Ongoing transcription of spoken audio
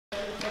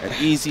an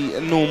easy,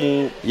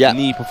 normal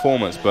knee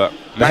performance, but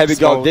here we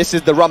go. This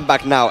is the run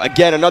back now.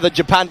 Again, another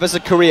Japan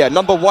versus Korea.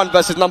 #1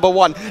 versus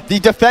 #1. The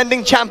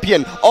defending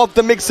champion of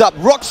the mix-up,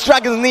 Rock's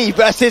Dragon's Knee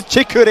versus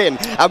Chikurin.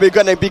 And we're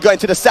going to be going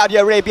to the Saudi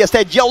Arabia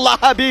stage. Yallah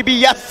Habibi,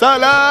 yes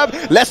salam.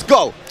 Let's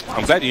go.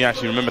 I'm glad you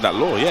actually remember that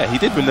law. Yeah, he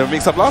did win the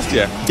mix-up last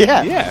year.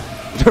 Yeah. Yeah.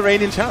 The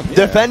reigning champ. Yeah.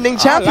 Defending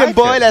champion, like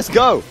boy. Let's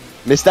go.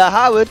 Mr.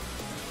 Howard.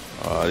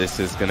 Oh, this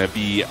is going to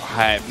be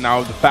hype.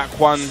 Now, the back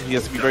one, he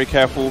has to be very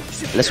careful.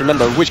 Let's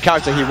remember which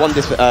character he won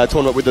this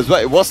tournament with as well.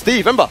 It was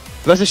Steve, remember?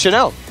 Versus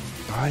Chanel.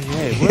 Oh, yeah,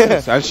 it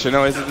was. And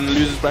Chanel is in the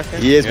loser's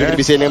bracket. He is. We're going to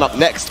be seeing him up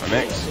next.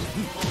 Okay.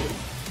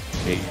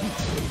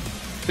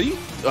 So you...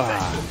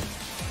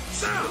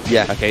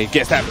 Yeah. Okay,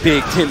 gets that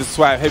big Tinder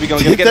swipe. Here we go.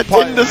 Gonna get the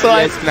Tinder swipe.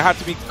 Yeah, it's going to have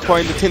to be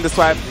coined the Tinder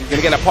swipe. He's going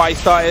to get that party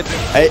started.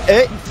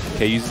 Hey.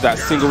 Okay, uses that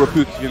single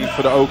Rapukin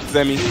for the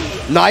Okazemi.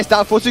 Nice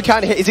down forward to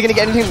counter hit. Is he going to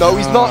get anything? No,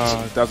 he's not.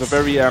 That was a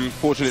very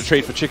fortunate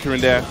trade for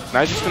Chikurin there.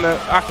 Now he's just going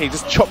to... Okay,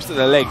 just chops at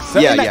the legs. So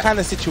in that kind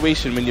of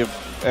situation when you're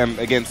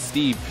against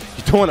Steve,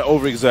 you don't want to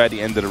overexert at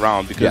the end of the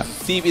round because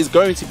Steve is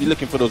going to be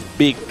looking for those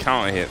big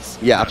counter hits.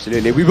 Yeah,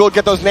 absolutely. We will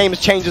get those names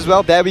changed as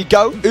well. There we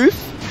go.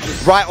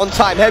 Oof. Right on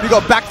time. Here we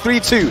go. Back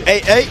 3-2.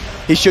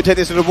 8-8. He should hit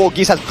this with the wall.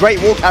 Geese has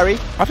great wall carry.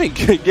 I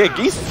think, yeah,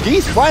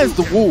 Geese finds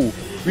the wall.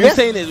 We were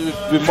saying it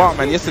with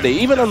Markman yesterday.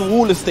 Even on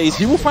wallless stage,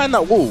 he will find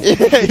that wall.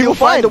 He will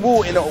find the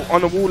wall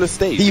on a wallless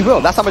stage. He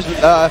will. That's how much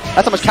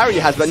carry he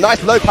has. But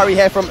nice low parry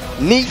here from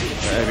Knee.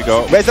 There we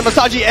go. Where's the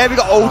Masaji? There we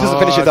go. Oh, doesn't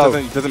finish it though.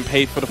 Doesn't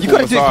pay for the full You got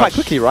to massage. do it quite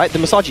quickly, right? The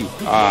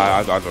Masaji.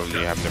 I don't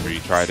really. I've never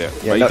really tried it.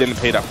 Yeah, but he didn't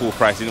pay that full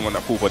price. He didn't want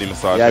that full body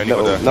massage. Yeah,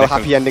 no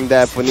happy ending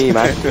there for Knee,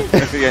 man.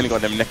 He only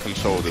got them neck and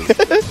shoulders.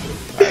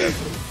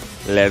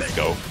 Let's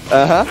go.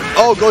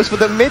 Oh, goes for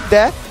the mid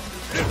there.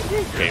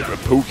 Okay,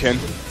 Rapukin.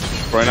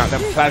 Throwing out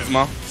them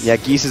plasma. Yeah,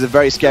 Geese is a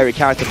very scary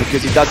character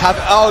because he does have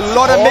a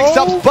lot of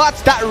mix-ups, but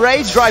that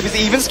rage drive is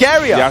even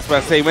scarier. Yeah, I was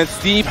about to say, when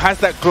Steve has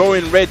that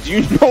glowing red,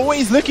 you know what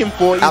he's looking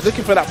for. He's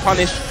looking for that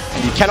punish.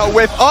 He cannot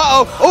whiff.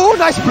 Oh,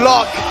 nice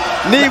block.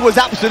 Knee was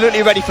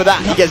absolutely ready for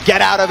that. He gets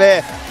get out of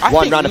here.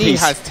 One round Knee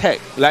has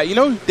tech. Like, you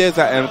know, there's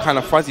that kind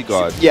of fuzzy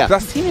guard. Yeah.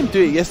 I've seen him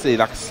do it yesterday,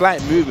 like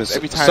slight movements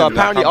every time. So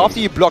apparently after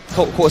you block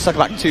quarter circle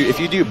back 2, if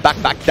you do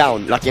back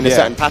down, like in a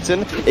certain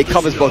pattern, it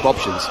covers both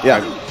options.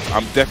 Yeah.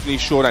 I'm definitely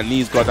sure that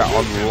Knee's got that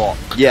on lock.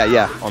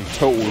 Yeah. On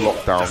total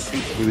lockdown.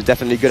 He was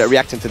definitely good at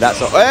reacting to that.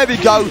 So there we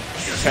go.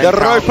 The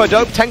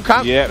rope-a-dope, 10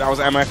 count. Yeah, that was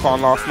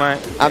American last night.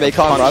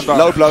 American,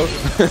 low blow.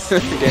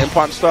 Getting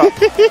punched up.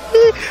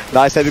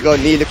 Nice, there we go.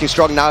 Knee looking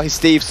strong now. He's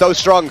Steve, so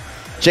strong.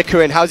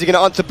 Chikurin, how's he going to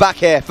answer back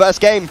here? First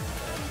game.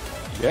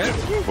 Yeah.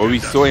 Well, we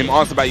saw him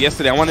answer back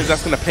yesterday. I wonder if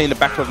that's going to play in the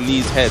back of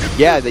Knee's head.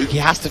 Yeah, he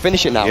has to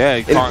finish it now. Yeah,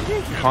 you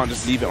can't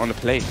just leave it on the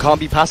plate. Can't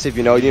be passive,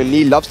 you know.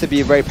 Knee loves to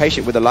be very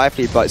patient with the life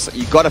lead, but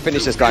you got to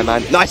finish this guy,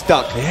 man. Nice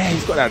duck. Yeah,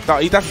 he's got that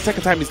duck. That's the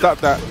second time he's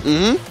ducked that.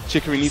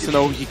 Chikurin needs to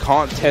know he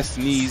can't test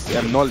Knee's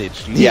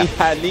knowledge. Knee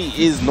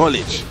is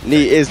knowledge.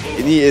 Knee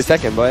is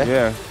second, boy.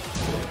 Yeah.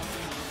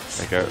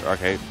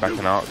 Okay,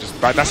 backing out, just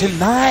backdashing,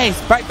 nice,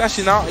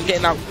 backdashing out and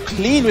getting out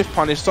clean with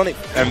punish. Sonic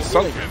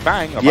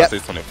Fang. I'm about to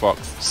say Sonic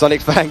Fox.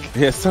 Sonic Fang.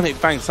 Yeah, Sonic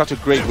Fang, such a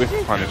great whiff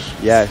punish.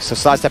 Yeah, so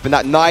sidestepping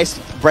that nice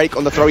break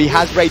on the throw. He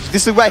has rage.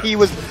 This is where he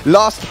was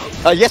last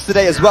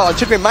yesterday as well, and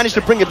Chikurin managed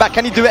to bring it back.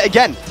 Can he do it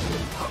again?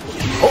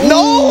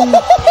 No!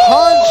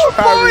 Punch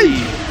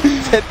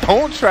parry.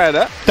 Don't try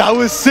that. That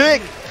was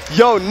sick.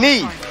 Yo,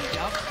 Knee.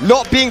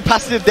 Not being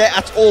passive there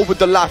at all with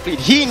the life lead.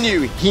 He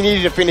knew he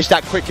needed to finish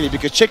that quickly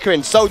because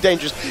Chikurin so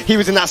dangerous. He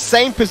was in that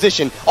same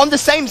position on the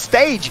same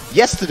stage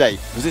yesterday.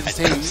 Was it the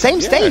same? Same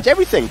stage,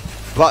 everything.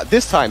 But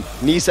this time,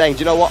 Knee saying, do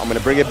you know what? I'm going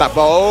to bring it back.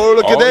 Oh,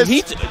 look at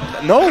this.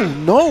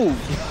 No.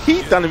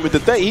 He done it with the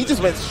day. He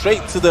just went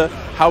straight to the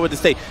Howard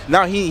Estate.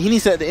 Now he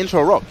needs to let the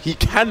intro rock. He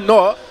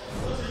cannot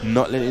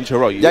not let the intro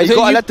rock. Yeah, you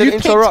got to let the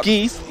intro rock.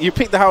 Geese, you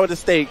picked the Howard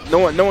Estate. No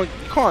one, you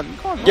can't.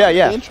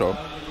 Yeah. The intro.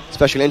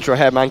 Special intro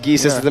here, man.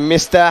 Geese is the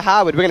Mr.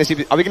 Howard. We're gonna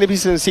see. Are we gonna be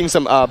seeing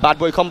some bad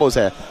boy combos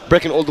here?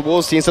 Breaking all the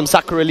walls, seeing some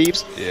Sakura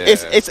leaves. Yeah.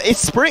 It's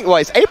spring. Well,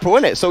 it's April,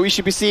 isn't it? So we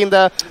should be seeing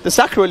the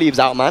Sakura leaves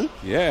out, man.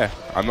 Yeah,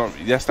 I'm not.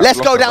 Yes. Let's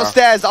go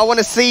downstairs. I want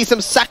to see some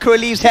Sakura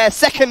leaves here.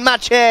 Second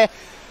match here.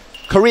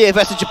 Korea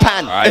versus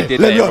Japan. He did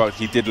let it rock.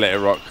 He did let it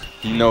rock.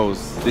 He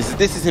knows.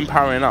 This is him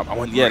powering up. I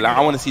want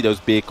to see those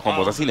big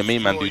combos. I've seen the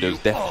main man do those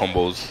death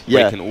combos.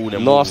 Yeah, breaking all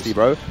them nasty,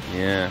 walls. bro.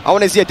 Yeah. I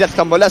want to see a death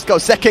combo. Let's go.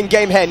 Second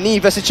game here. Knee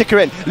versus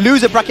Chikurin.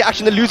 Loser bracket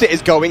action. The loser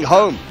is going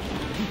home.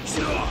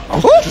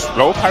 Just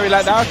low parry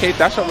like that. Okay,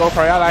 dash up low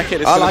parry. I like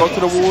it. It's going to go to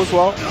the wall as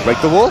well.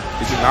 Break the wall.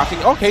 Is it nothing?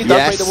 Okay,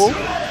 does break the wall.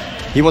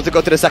 He wants to go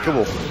to the second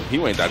wall. He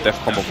wanted that death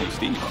combo from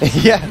Steve.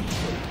 Yeah.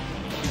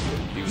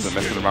 He was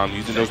messing around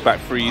using those back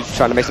threes.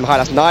 Trying to make some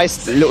highlights.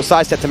 Nice little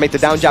side step to make the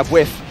down jab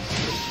whiff.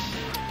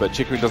 But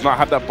Chikurin does not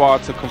have that bar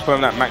to confirm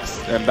that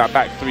that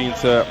back three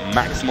into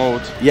max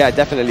mode. Yeah,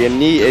 definitely. And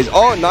Knee is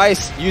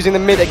nice using the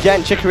mid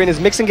again. Chikurin is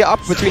mixing it up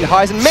between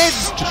highs and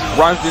mids. Just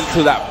runs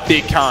into that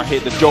big counter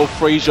hit, the Joe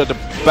Frazier, the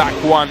back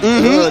one.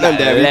 And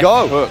there we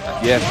go. Hook.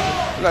 Yes.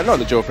 Not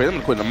the Joe Frazier. I'm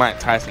gonna call it the Mike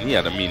Tyson. He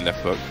had a mean left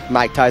hook.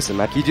 Mike Tyson,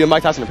 man. Can you do a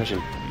Mike Tyson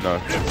impression? No.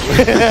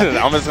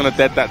 I'm just gonna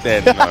dead that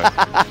dead. No,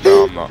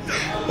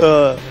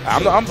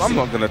 I'm not. I'm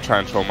not gonna try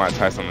and troll Mike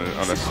Tyson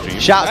on a stream.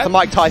 Shouts to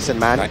Mike Tyson,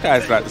 man. That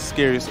guy's like the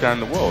scariest guy in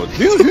the world.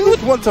 Who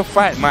would want to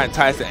fight Mike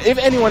Tyson? If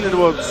anyone in the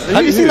world.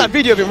 Have you seen that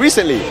video of him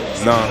recently?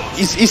 No.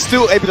 He's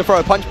still able to throw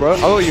a punch, bro.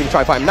 I won't even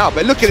try to fight him now.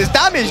 But look at his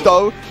damage,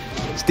 though.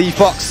 Steve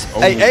Fox.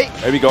 Oh, hey.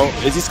 There we go.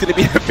 Is this going to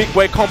be a big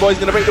boy combo? He's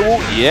going to break the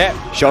wall? Yeah.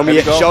 Show me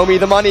it. Show me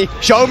the money.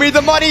 Show me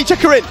the money,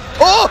 Chikurin.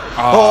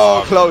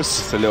 Oh,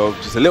 close.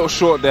 Just a little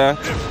short there.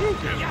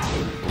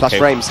 Plus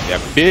frames.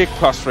 Yeah, big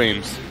plus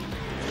frames.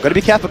 Got to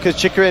be careful because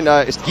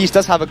Chikurin, Geese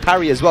does have a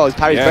parry as well. His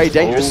parry is very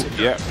dangerous.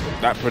 Yeah,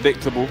 that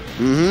predictable.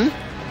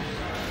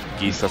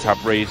 Geese does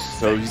have rage,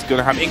 so he's going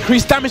to have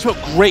increased damage,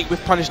 but great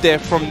with punish there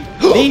from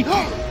Knee.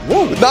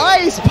 Whoa.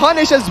 Nice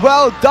punish as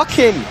well,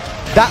 ducking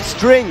that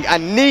string,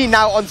 and Knee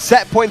now on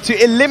set point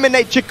to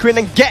eliminate Chikurin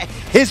and get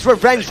his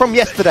revenge from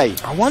yesterday.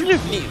 I wonder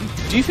if Knee,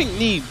 do you think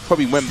Knee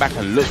probably went back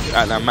and looked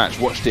at that match,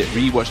 watched it,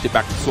 re-watched it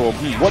back and saw,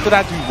 what did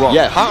I do wrong?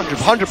 Yeah,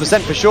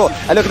 100% for sure.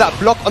 And look at that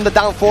block on the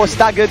down four,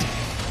 staggered,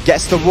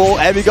 gets the wall,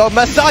 there we go,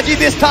 Masaji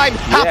this time,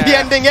 happy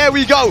ending, here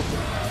we go.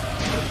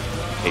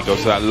 He goes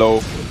to that low.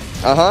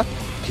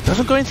 He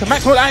doesn't go into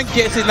max mode and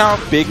gets it now.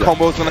 Big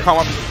combo's gonna come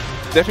up.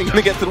 Definitely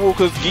gonna get to the wall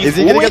because Geese. Is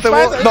he gonna get the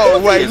wall? No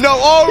way, no,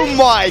 oh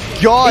my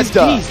god.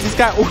 This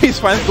guy always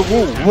finds the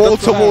wall. Wall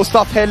to wall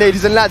stuff here,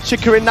 ladies and lads.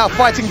 Chikurin now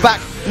fighting back.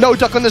 No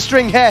duck on the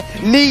string here.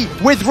 Knee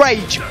with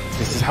rage.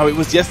 This is how it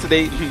was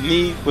yesterday.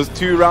 Knee was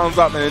 2 rounds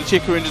up and then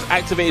Chikurin just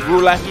activated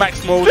real life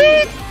max mode.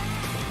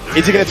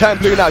 Is he gonna turn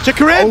blue now?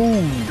 Chikurin!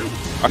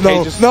 Oh.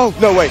 Okay, no,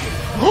 wait.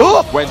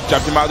 Went,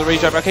 jumped him out of the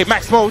rage. Okay,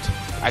 max mode.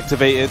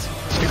 Activated.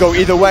 Could go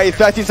either way.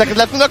 13 seconds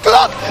left on the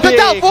clock. The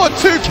down forward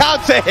 2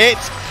 counter hit.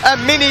 A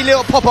mini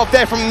little pop up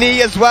there from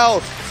Knee as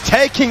well.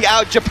 Taking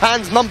out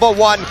Japan's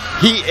 #1.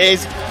 He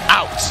is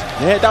out.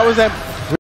 Yeah, that was